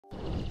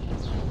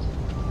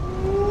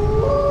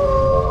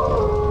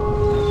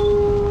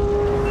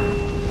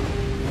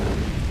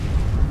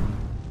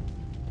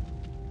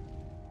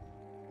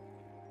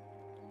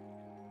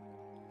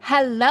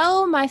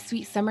Hello, my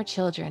sweet summer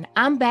children.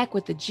 I'm back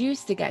with the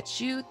juice to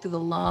get you through the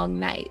long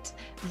night.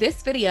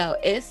 This video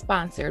is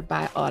sponsored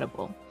by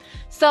Audible.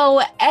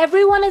 So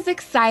everyone is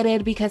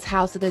excited because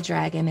House of the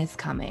Dragon is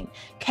coming.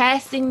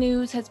 Casting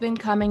news has been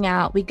coming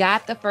out. We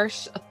got the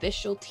first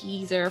official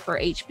teaser for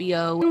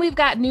HBO. And we've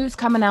got news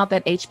coming out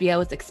that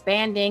HBO is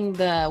expanding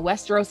the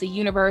Westerosi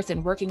universe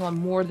and working on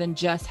more than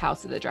just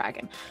House of the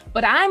Dragon.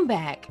 But I'm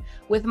back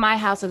with my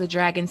House of the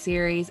Dragon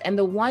series, and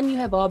the one you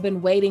have all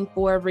been waiting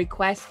for,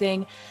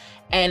 requesting,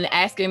 and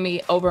asking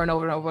me over and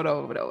over,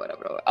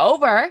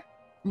 Rhaenyra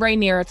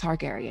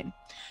Targaryen.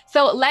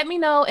 So let me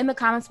know in the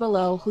comments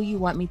below who you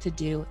want me to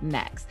do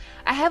next.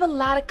 I have a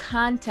lot of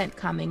content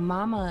coming.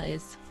 Mama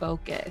is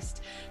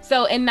focused.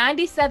 So in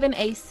 97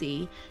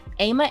 AC,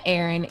 Aemma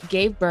Arryn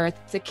gave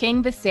birth to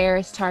King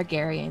Viserys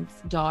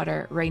Targaryen's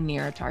daughter,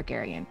 Rhaenyra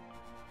Targaryen,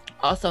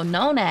 also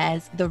known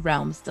as the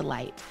Realm's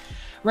Delight.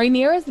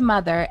 Rhaenyra's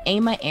mother,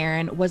 Aemma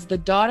Arryn, was the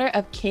daughter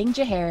of King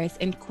Jaehaerys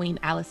and Queen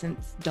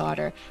Alicent's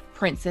daughter,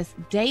 Princess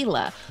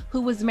Daela,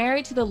 who was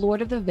married to the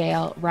Lord of the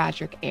Vale,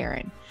 Roderick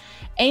Arryn.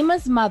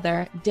 Aemma's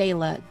mother,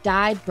 Daela,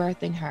 died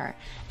birthing her,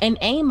 and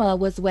Aemma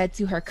was wed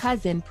to her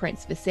cousin,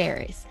 Prince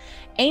Viserys.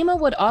 Aemma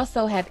would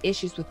also have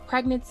issues with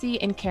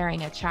pregnancy and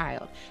carrying a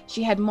child.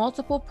 She had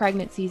multiple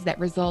pregnancies that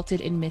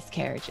resulted in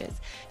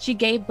miscarriages. She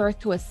gave birth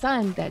to a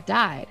son that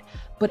died.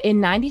 But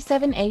in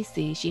 97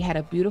 AC, she had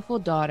a beautiful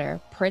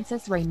daughter,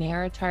 Princess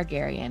Rhaenyra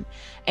Targaryen,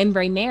 and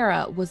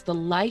Rhaenyra was the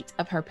light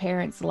of her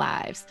parents'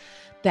 lives,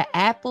 the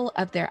apple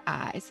of their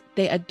eyes.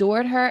 They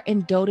adored her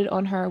and doted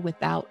on her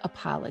without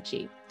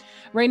apology.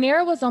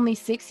 Rhaenyra was only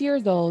 6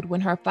 years old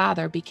when her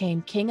father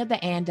became King of the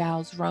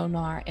Andals,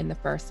 Rhaenyra, and the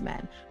First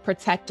Men,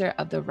 protector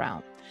of the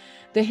realm.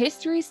 The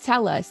histories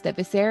tell us that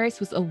Viserys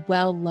was a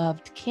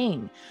well-loved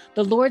king.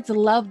 The lords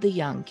loved the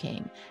young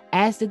king,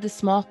 as did the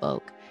small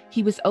folk.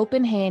 He was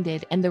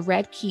open-handed, and the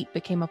Red Keep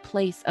became a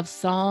place of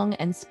song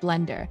and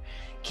splendor.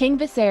 King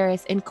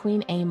Viserys and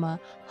Queen Aemma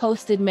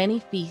hosted many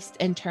feasts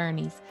and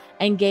tourneys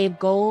and gave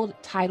gold,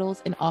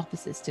 titles, and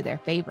offices to their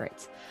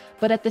favorites.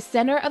 But at the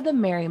center of the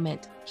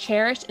merriment,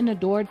 cherished and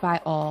adored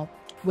by all,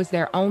 was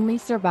their only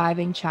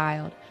surviving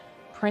child,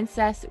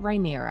 Princess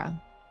Rhaenyra.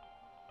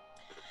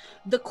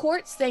 The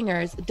court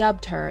singers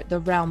dubbed her the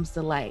Realm's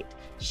Delight.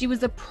 She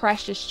was a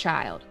precious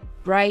child,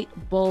 bright,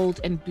 bold,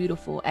 and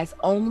beautiful as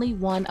only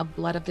one of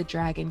Blood of the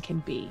Dragon can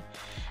be.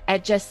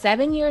 At just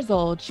 7 years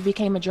old, she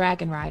became a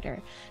dragon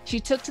rider. She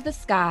took to the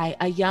sky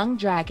a young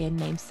dragon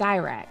named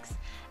Syrax.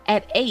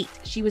 At 8,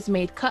 she was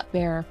made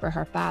cupbearer for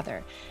her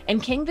father,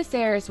 and King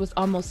Viserys was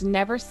almost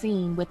never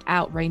seen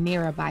without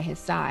Rhaenyra by his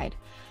side.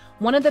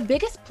 One of the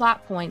biggest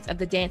plot points of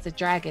the Dance of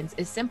Dragons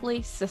is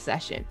simply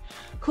succession.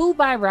 Who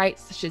by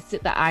rights should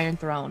sit the Iron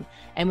Throne?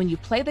 And when you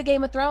play the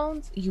Game of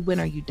Thrones, you win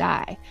or you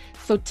die.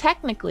 So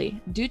technically,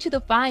 due to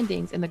the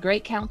findings in the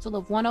Great Council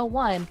of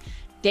 101,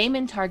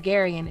 Daemon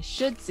Targaryen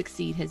should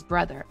succeed his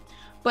brother.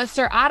 But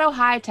Sir Otto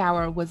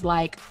Hightower was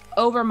like,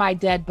 over my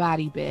dead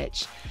body,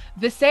 bitch.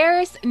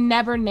 Viserys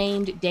never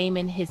named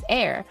Daemon his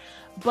heir.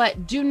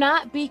 But do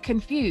not be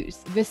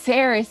confused.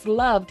 Viserys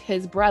loved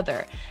his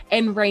brother,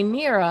 and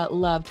Rhaenyra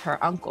loved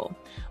her uncle.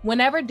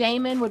 Whenever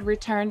Daemon would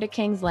return to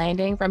King's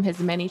Landing from his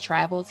many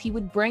travels, he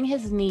would bring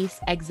his niece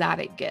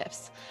exotic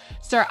gifts.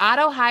 Sir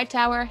Otto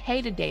Hightower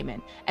hated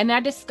Daemon, and I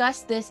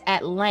discussed this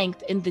at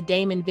length in the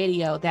Daemon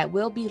video that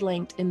will be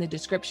linked in the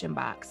description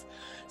box.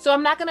 So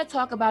I'm not going to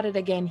talk about it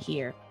again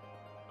here.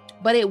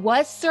 But it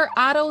was Sir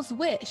Otto's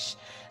wish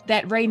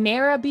that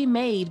Rhaenyra be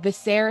made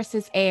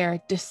Viserys' heir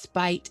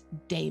despite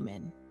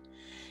Daemon.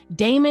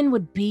 Daemon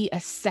would be a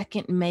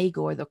second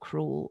Maegor the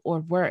Cruel, or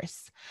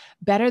worse,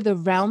 better the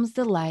Realm's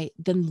Delight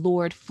than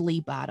Lord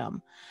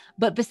Fleabottom.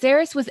 But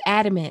Viserys was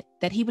adamant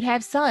that he would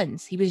have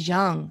sons. He was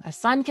young. A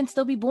son can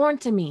still be born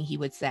to me, he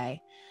would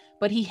say.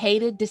 But he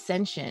hated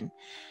dissension.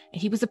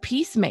 He was a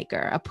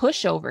peacemaker, a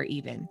pushover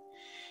even.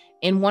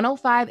 In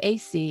 105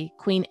 AC,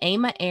 Queen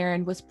Aemma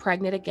Arryn was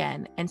pregnant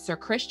again, and Sir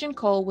Criston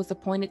Cole was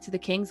appointed to the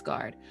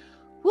Kingsguard.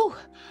 Whew.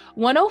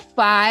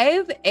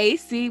 105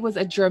 AC was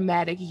a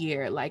dramatic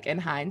year, like in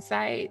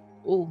hindsight.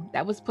 Ooh,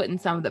 that was putting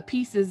some of the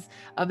pieces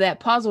of that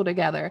puzzle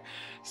together.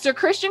 Sir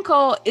Criston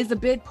Cole is a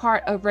big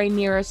part of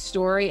Rhaenyra's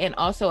story and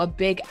also a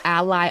big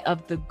ally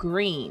of the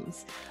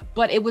Greens,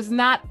 but it was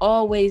not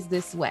always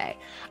this way.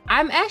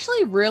 I'm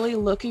actually really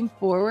looking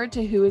forward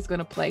to who is going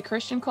to play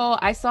Criston Cole.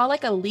 I saw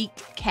like a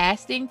leaked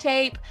casting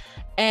tape,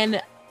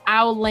 and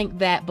I'll link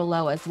that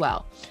below as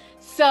well.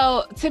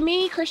 So to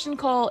me, Criston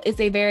Cole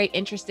is a very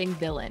interesting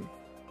villain.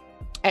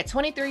 At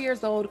 23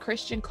 years old,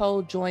 Criston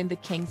Cole joined the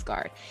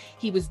Kingsguard.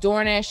 He was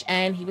Dornish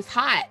and he was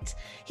hot.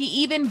 He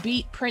even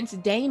beat Prince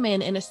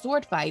Daemon in a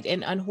sword fight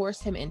and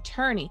unhorsed him in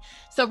tourney.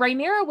 So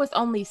Rhaenyra was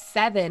only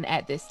 7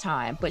 at this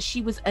time, but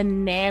she was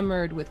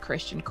enamored with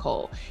Criston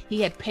Cole. He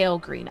had pale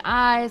green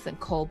eyes and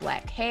coal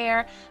black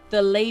hair.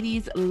 The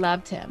ladies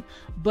loved him.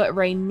 but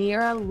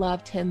Rhaenyra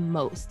loved him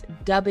most,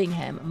 dubbing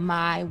him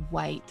my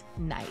White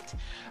Knight.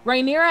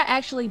 Rhaenyra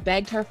actually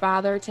begged her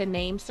father to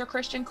name Sir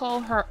Criston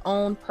Cole her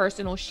own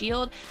personal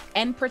shield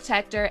and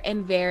protector,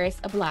 and Varys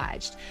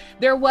obliged.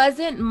 There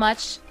wasn't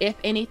much, if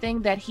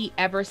anything, that he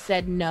ever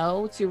said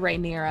no to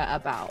Rhaenyra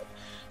about.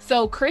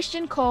 So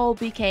Criston Cole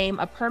became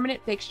a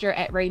permanent fixture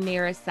at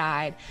Rhaenyra's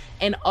side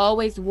and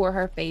always wore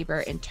her favor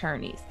in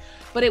tourneys.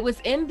 But it was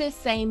in this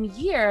same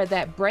year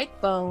that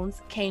Breakbones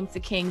came to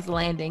King's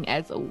Landing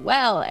as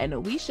well,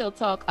 and we shall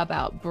talk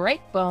about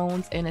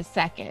Breakbones in a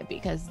second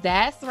because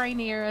that's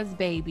Rhaenyra's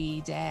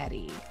baby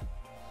daddy.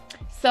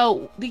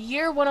 So the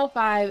year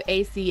 105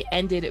 AC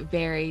ended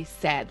very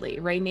sadly.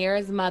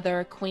 Rhaenyra's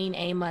mother, Queen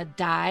Aemma,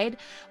 died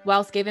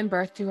whilst giving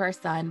birth to her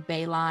son,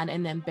 Balon,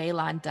 and then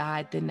Balon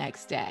died the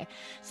next day.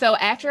 So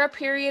after a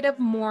period of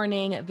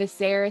mourning,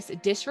 Viserys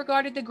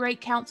disregarded the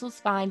Great Council's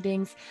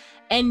findings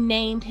and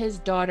named his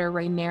daughter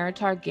Rhaenyra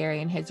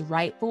Targaryen his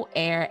rightful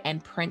heir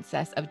and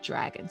princess of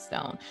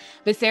Dragonstone.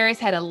 Viserys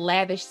had a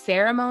lavish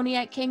ceremony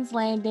at King's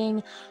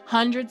Landing.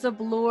 Hundreds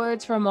of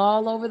lords from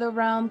all over the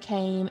realm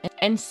came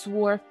and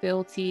swore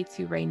fealty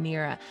to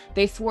Rhaenyra.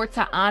 They swore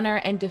to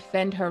honor and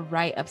defend her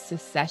right of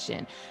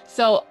succession.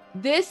 So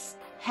this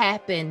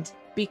happened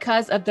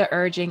because of the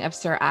urging of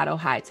Sir Otto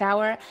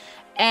Hightower,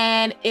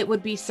 and it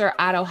would be Sir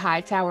Otto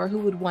Hightower who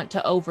would want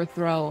to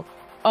overthrow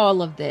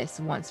all of this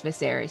once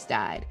Viserys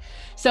died.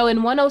 So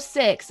in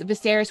 106,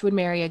 Viserys would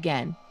marry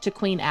again to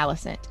Queen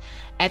Alicent.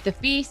 At the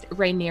feast,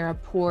 Rhaenyra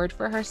poured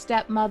for her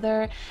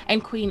stepmother,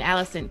 and Queen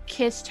Alicent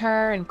kissed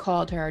her and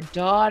called her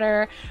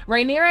daughter.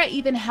 Rhaenyra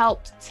even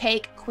helped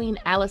take Queen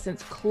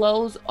Alicent's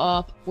clothes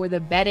off for the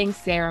bedding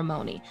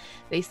ceremony.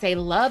 They say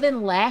love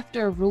and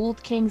laughter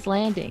ruled King's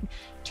Landing,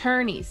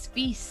 tourneys,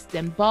 feasts,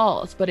 and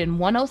balls. But in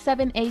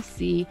 107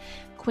 AC,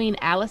 Queen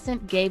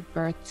Alicent gave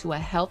birth to a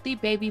healthy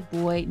baby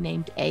boy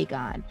named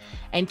Aegon.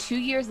 And 2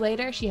 years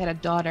later, she had a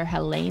daughter,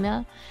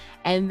 Helena,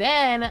 and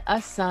then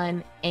a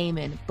son,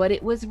 Aemon. But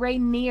it was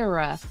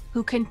Rhaenyra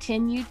who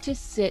continued to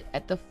sit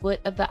at the foot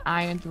of the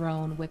Iron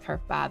Throne with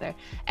her father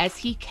as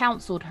he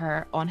counseled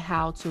her on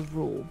how to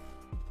rule.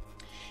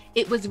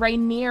 It was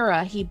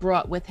Rhaenyra he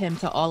brought with him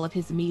to all of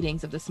his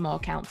meetings of the small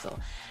council,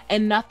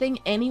 and nothing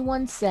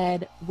anyone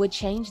said would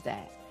change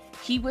that.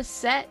 He was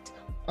set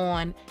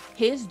on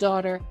his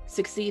daughter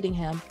succeeding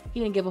him. He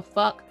didn't give a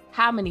fuck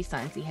how many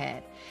sons he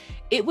had.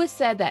 It was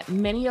said that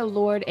many a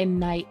lord and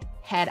knight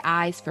had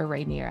eyes for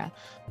Rhaenyra,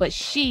 but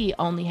she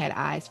only had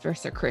eyes for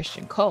Sir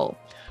Criston Cole,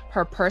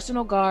 her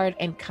personal guard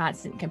and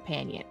constant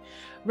companion.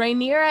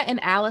 Rhaenyra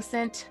and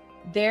Alicent,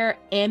 their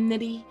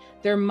enmity,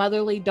 their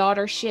motherly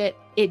daughter shit,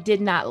 it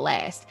did not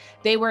last.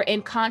 They were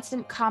in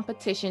constant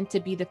competition to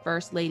be the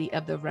first lady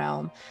of the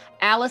realm.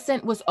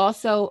 Alicent was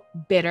also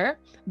bitter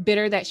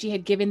that she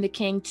had given the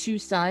king 2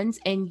 sons,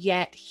 and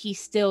yet he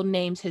still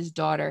names his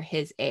daughter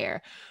his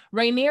heir.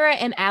 Rhaenyra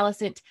and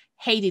Alicent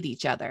hated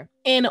each other.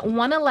 In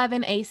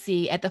 111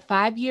 AC, at the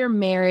 5-year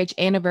marriage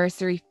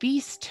anniversary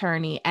feast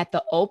tourney, at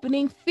the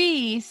opening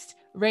feast,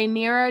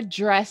 Rhaenyra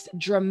dressed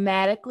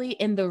dramatically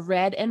in the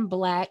red and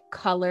black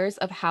colors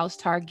of House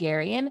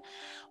Targaryen,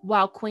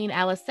 while Queen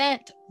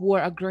Alicent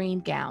wore a green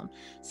gown.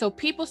 So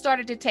people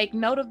started to take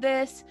note of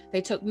this.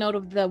 They took note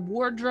of the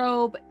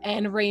wardrobe,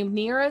 and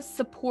Rhaenyra's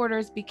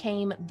supporters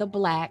became the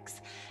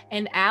blacks,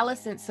 and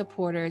Alicent's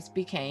supporters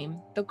became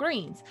the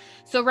greens.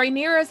 So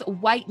Rhaenyra's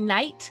White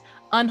Knight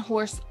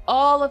unhorsed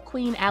all of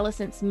Queen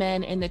Alicent's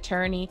men in the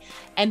tourney,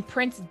 and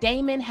Prince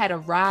Daemon had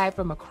arrived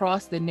from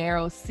across the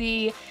narrow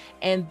sea,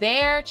 and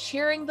there,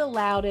 cheering the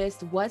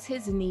loudest, was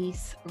his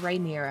niece,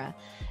 Rhaenyra.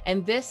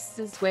 And this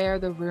is where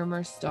the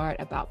rumors start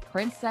about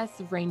Princess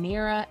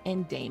Rhaenyra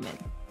and Daemon.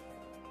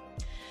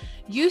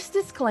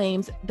 Eustace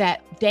claims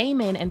that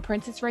Daemon and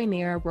Princess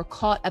Rhaenyra were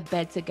caught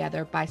abed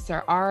together by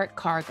Sir Art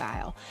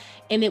Cargyle,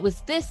 and it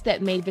was this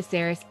that made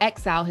Viserys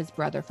exile his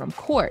brother from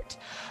court.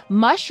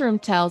 Mushroom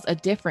tells a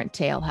different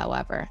tale,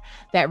 however,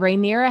 that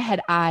Rhaenyra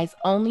had eyes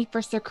only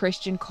for Sir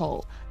Criston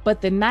Cole,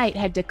 but the knight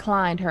had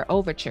declined her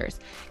overtures.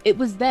 It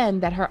was then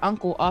that her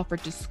uncle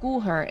offered to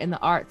school her in the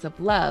arts of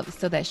love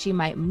so that she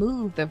might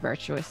move the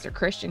virtuous Sir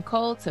Criston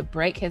Cole to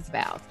break his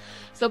vows.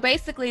 So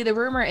basically, the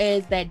rumor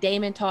is that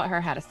Daemon taught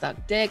her how to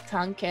suck dick,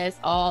 tongue kiss,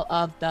 all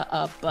of the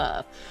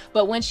above.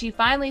 But when she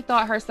finally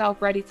thought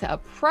herself ready to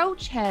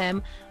approach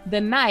him, the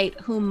knight,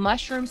 whom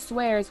Mushroom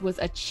swears was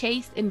as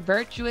chaste and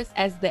virtuous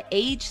as the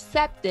aged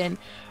Septon,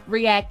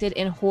 reacted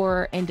in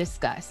horror and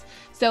disgust.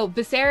 So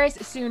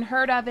Viserys soon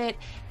heard of it,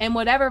 and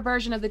whatever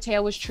version of the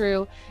tale was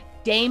true,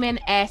 Daemon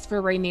asked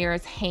for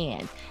Rhaenyra's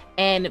hand.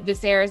 And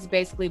Viserys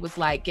basically was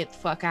like, get the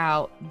fuck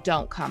out,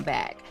 don't come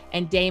back.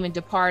 And Daemon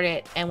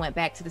departed and went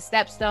back to the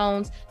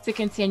Stepstones to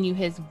continue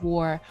his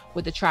war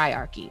with the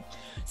Triarchy.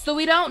 So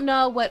we don't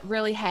know what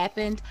really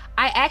happened.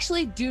 I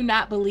actually do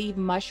not believe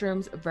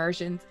Mushroom's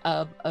versions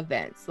of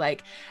events.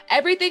 Like,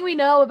 everything we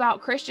know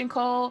about Criston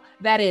Cole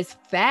that is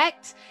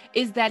fact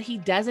is that he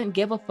doesn't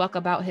give a fuck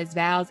about his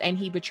vows, and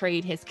he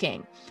betrayed his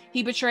king.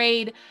 He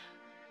betrayed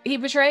He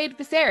betrayed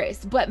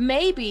Viserys, but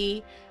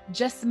maybe,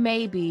 just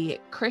maybe,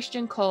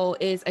 Christian Cole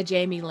is a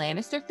Jaime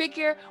Lannister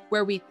figure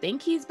where we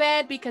think he's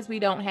bad because we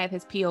don't have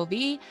his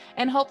POV,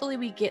 and hopefully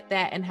we get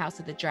that in House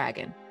of the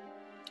Dragon.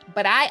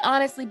 But I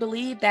honestly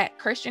believe that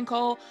Christian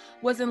Cole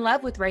was in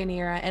love with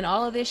Rhaenyra, and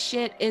all of this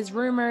shit is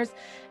rumors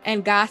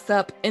and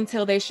gossip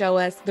until they show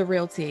us the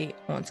real tea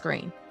on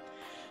screen.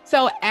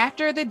 So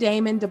after the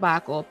Daemon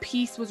debacle,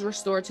 peace was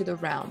restored to the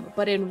realm.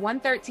 But in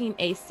 113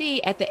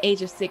 AC, at the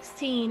age of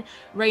 16,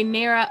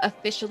 Rhaenyra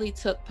officially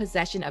took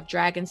possession of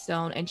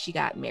Dragonstone and she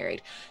got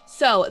married.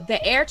 So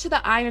the heir to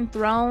the Iron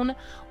Throne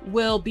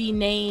will be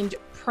named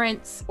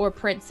Prince or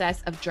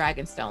Princess of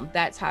Dragonstone.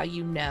 That's how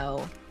you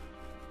know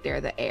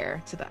they're the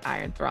heir to the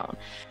Iron Throne.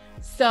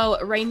 So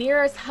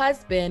Rhaenyra's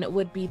husband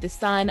would be the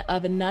son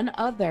of none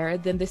other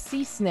than the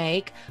sea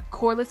snake,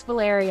 Corlys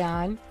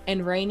Velaryon,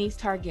 and Rhaenys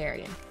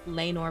Targaryen,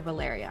 Laenor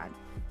Velaryon.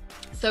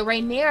 So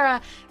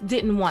Rhaenyra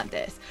didn't want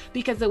this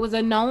because it was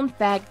a known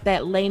fact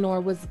that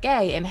Laenor was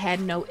gay and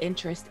had no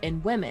interest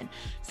in women.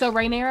 So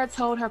Rhaenyra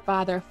told her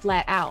father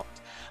flat out,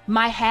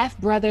 "My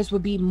half-brothers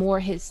would be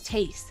more his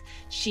taste."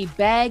 She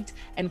begged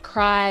and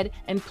cried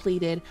and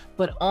pleaded,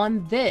 but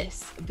on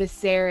this,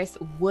 Viserys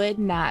would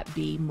not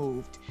be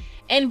moved.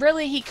 And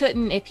really, he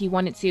couldn't if he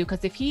wanted to,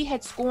 because if he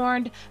had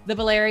scorned the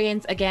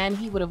Velaryons again,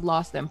 he would have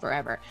lost them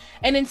forever.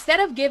 And instead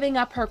of giving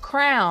up her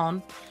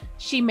crown,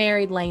 she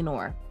married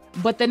Laenor.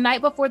 But the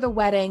night before the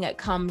wedding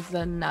comes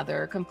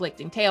another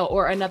conflicting tale,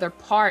 or another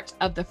part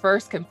of the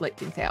first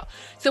conflicting tale.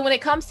 So when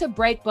it comes to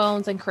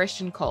Breakbones and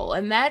Christian Cole,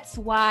 and that's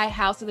why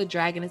House of the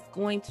Dragon is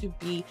going to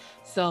be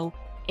so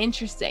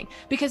interesting,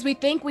 because we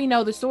think we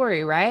know the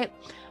story, right?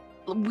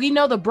 We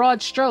know the broad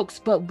strokes,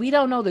 but we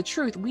don't know the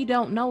truth. We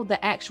don't know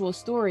the actual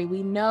story.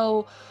 We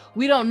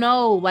don't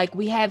know, like,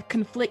 we have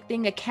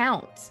conflicting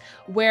accounts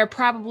where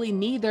probably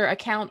neither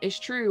account is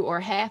true, or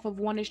half of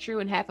one is true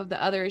and half of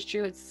the other is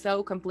true. It's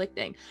so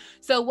conflicting.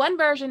 So one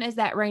version is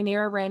that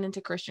Rhaenyra ran into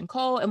Christian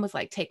Cole and was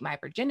like, "Take my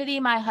virginity.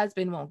 My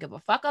husband won't give a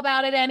fuck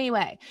about it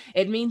anyway.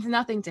 It means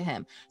nothing to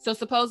him." So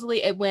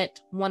supposedly it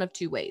went one of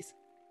two ways.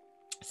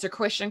 So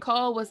Christian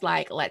Cole was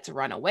like, "Let's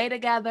run away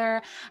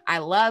together. I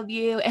love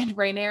you." And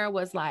Rhaenyra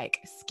was like,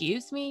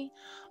 "Excuse me?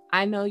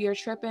 I know you're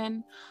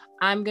tripping.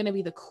 I'm going to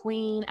be the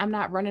queen. I'm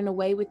not running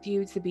away with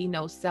you to be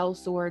no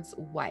sellsword's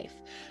wife."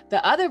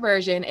 The other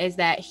version is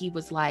that he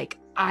was like,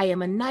 "I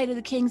am a knight of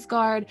the King's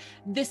Guard.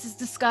 This is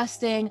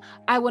disgusting.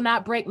 I will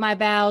not break my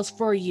vows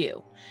for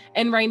you."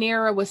 And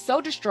Rhaenyra was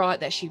so distraught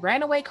that she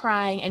ran away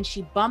crying, and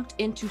she bumped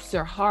into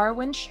Sir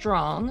Harwin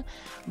Strong,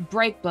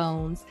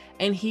 Breakbones,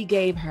 and he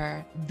gave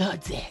her the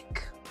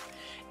dick.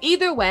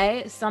 Either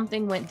way,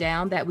 something went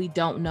down that we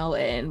don't know,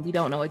 and we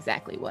don't know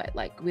exactly what.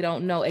 Like, we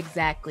don't know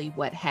exactly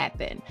what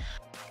happened.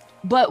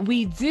 But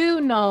we do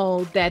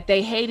know that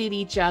they hated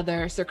each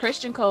other. So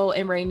Christian Cole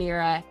and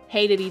Rhaenyra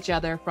hated each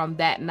other from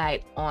that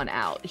night on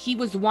out. He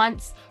was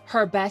once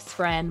her best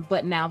friend,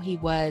 but now he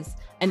was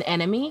an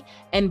enemy.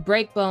 And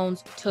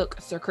Breakbones took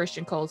Sir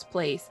Christian Cole's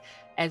place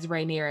as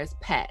Rhaenyra's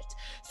pet.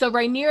 So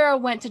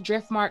Rhaenyra went to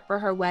Driftmark for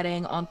her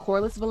wedding on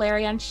Corlys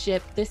Velaryon's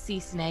ship, the Sea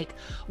Snake,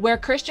 where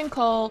Christian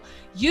Cole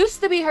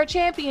used to be her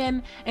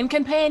champion and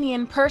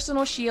companion,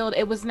 personal shield.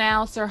 It was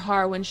now Sir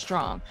Harwin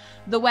Strong.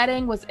 The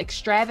wedding was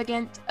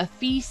extravagant, a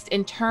feast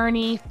and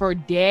tourney for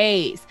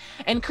days.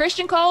 And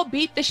Christian Cole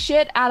beat the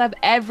shit out of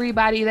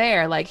everybody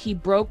there. Like, he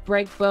broke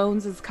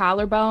Breakbones'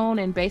 collarbone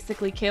and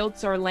basically killed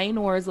Sir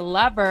Laenor's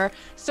lover,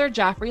 Sir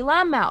Joffrey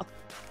Lonmouth.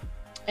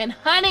 And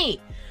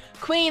honey,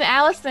 Queen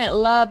Alicent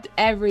loved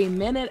every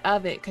minute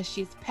of it because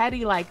she's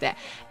petty like that.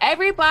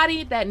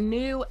 Everybody that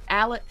knew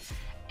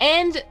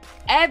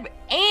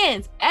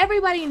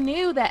everybody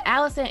knew that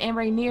Alicent and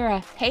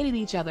Rhaenyra hated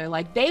each other.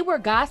 Like, they were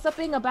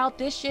gossiping about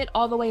this shit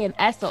all the way in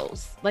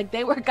Essos. Like,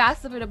 they were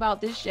gossiping about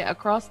this shit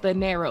across the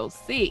narrow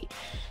sea.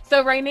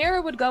 So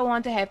Rhaenyra would go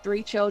on to have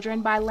 3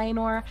 children by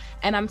Laenor,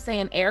 and I'm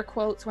saying air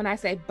quotes when I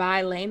say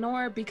by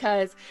Laenor,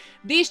 because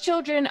these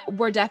children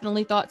were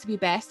definitely thought to be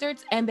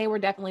bastards, and they were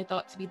definitely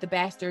thought to be the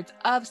bastards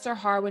of Sir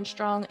Harwin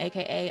Strong,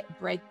 aka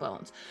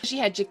Breakbones. She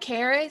had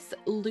Jacaerys,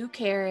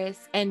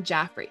 Lucerys, and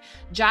Joffrey.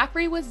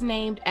 Joffrey was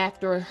named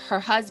after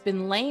her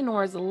husband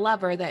Laenor's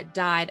lover that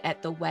died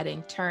at the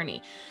wedding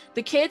tourney.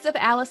 The kids of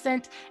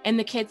Alicent and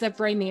the kids of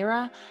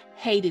Rhaenyra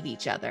hated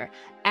each other.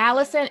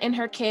 Alicent and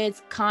her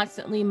kids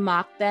constantly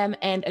mocked them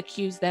and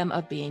accused them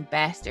of being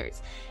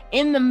bastards.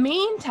 In the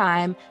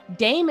meantime,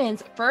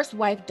 Daemon's first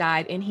wife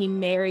died and he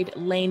married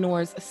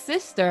Laenor's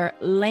sister,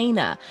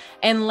 Laena.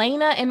 And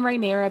Laena and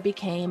Rhaenyra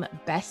became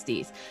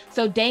besties.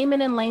 So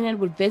Daemon and Laena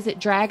would visit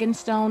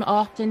Dragonstone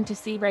often to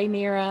see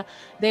Rhaenyra.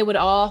 They would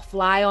all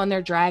fly on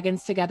their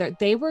dragons together.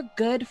 They were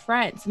good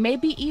friends,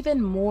 maybe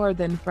even more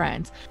than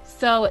friends.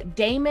 So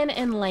Daemon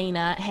and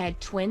Laena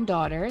had twin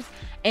daughters,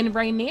 and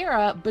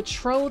Rhaenyra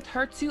betrothed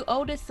her 2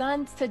 oldest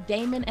sons to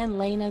Daemon and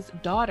Laena's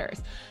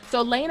daughters.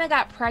 So Laena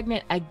got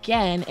pregnant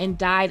again and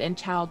died in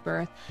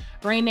childbirth.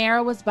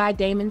 Rhaenyra was by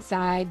Daemon's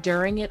side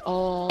during it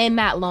all. And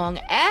not long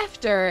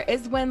after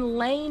is when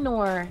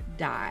Laenor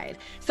died.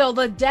 So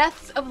the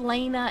deaths of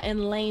Laena and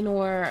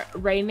Laenor,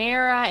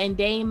 Rhaenyra and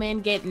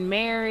Daemon getting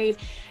married,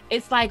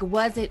 it's like,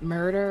 was it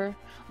murder?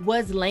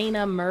 Was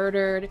Laena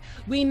murdered?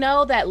 We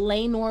know that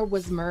Laenor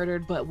was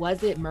murdered, but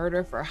was it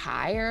murder for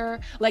hire?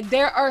 Like,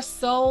 there are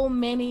so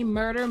many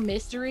murder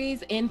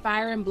mysteries in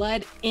Fire and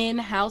Blood in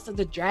House of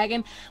the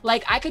Dragon.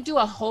 Like, I could do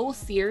a whole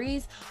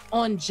series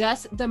on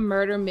just the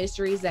murder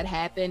mysteries that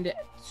happened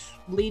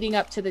leading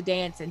up to the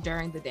dance and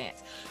during the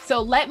dance.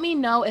 So let me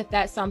know if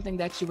that's something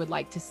that you would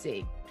like to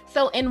see.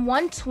 So in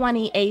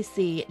 120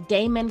 AC,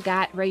 Daemon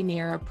got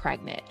Rhaenyra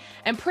pregnant,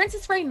 and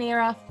Princess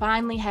Rhaenyra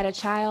finally had a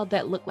child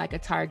that looked like a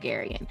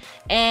Targaryen,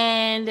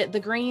 and the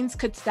Greens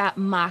could stop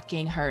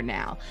mocking her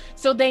now.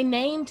 So they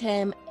named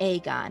him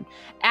Aegon.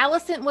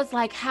 Alicent was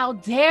like, how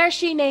dare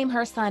she name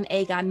her son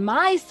Aegon?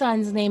 My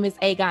son's name is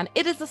Aegon.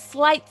 It is a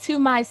slight to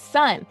my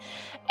son.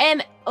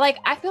 And like,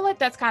 I feel like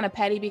that's kind of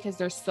petty because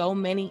there's so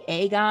many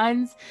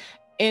Aegons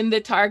in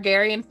the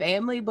Targaryen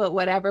family, but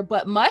whatever.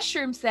 But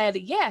Mushroom said,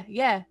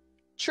 yeah.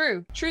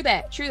 True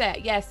that.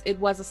 Yes, it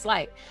was a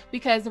slight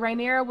because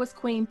Rhaenyra was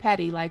Queen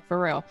Petty, like,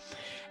 for real.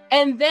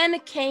 And then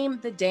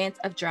came the Dance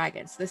of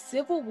Dragons, the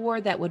civil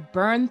war that would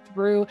burn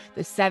through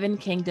the 7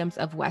 kingdoms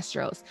of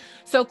Westeros.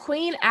 So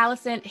Queen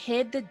Alicent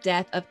hid the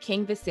death of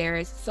King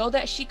Viserys so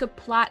that she could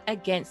plot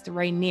against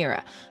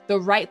Rhaenyra, the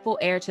rightful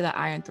heir to the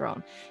Iron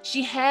Throne.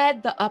 She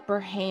had the upper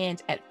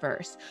hand at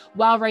first,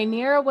 while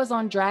Rhaenyra was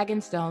on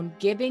Dragonstone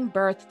giving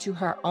birth to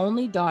her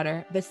only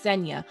daughter,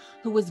 Visenya,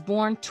 who was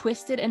born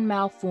twisted and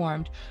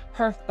malformed.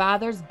 Her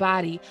father's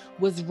body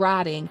was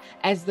rotting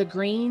as the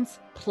Greens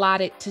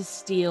plotted to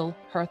steal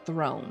her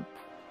throne.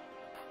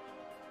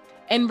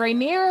 And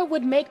Rhaenyra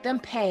would make them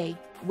pay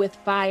with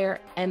fire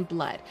and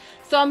blood.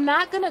 So I'm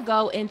not going to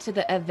go into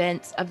the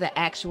events of the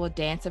actual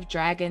Dance of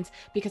Dragons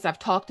because I've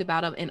talked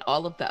about them in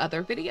all of the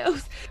other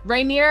videos.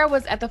 Rhaenyra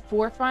was at the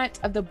forefront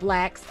of the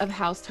Blacks of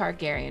House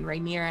Targaryen,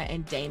 Rhaenyra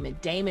and Daemon.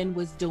 Daemon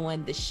was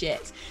doing the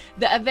shit.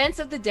 The events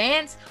of the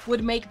dance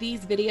would make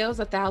these videos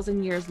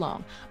 1,000 years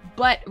long.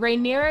 But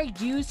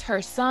Rhaenyra used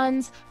her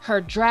sons, her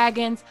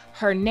dragons,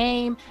 her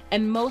name,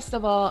 and most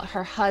of all,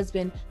 her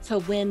husband to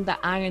win the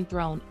Iron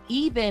Throne,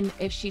 even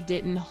if she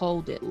didn't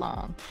hold it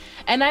long.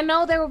 And I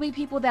know there will be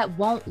people that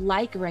won't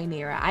like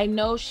Rhaenyra. I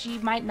know she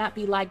might not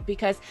be liked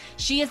because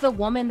she is a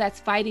woman that's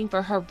fighting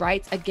for her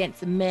rights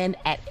against men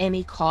at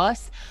any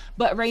cost.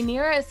 But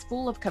Rhaenyra is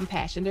full of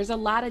compassion. There's a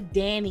lot of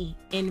Dany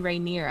in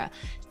Rhaenyra.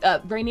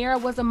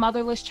 Rhaenyra was a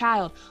motherless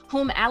child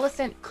whom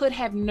Alicent could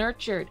have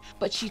nurtured,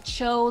 but she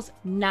chose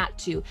not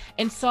to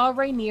and saw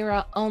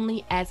Rhaenyra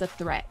only as a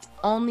threat,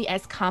 only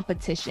as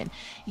competition.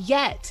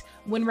 Yet,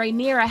 when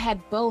Rhaenyra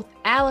had both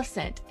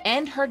Alicent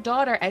and her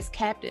daughter as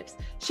captives,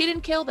 she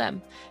didn't kill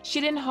them.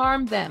 She didn't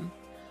harm them,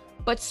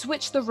 but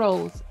switched the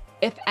roles.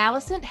 If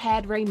Alicent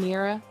had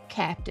Rhaenyra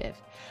captive,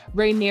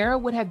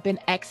 Rhaenyra would have been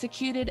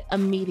executed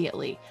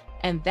immediately.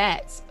 And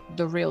that's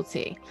the real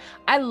tea.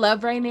 I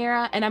love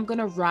Rhaenyra, and I'm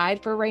gonna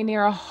ride for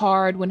Rhaenyra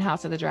hard when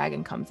House of the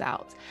Dragon comes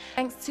out.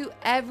 Thanks to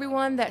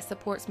everyone that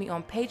supports me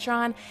on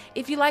Patreon.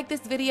 If you like this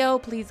video,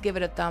 please give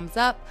it a thumbs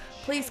up.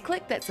 Please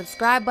click that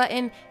subscribe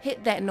button,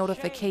 hit that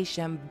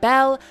notification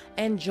bell,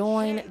 and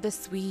join the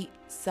sweet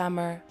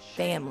summer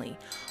family.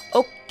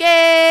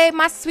 Okay,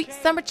 my sweet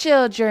summer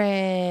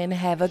children,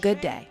 have a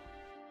good day.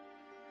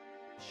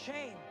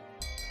 Shame.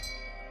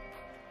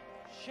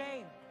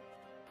 Shame.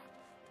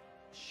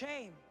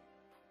 Shame.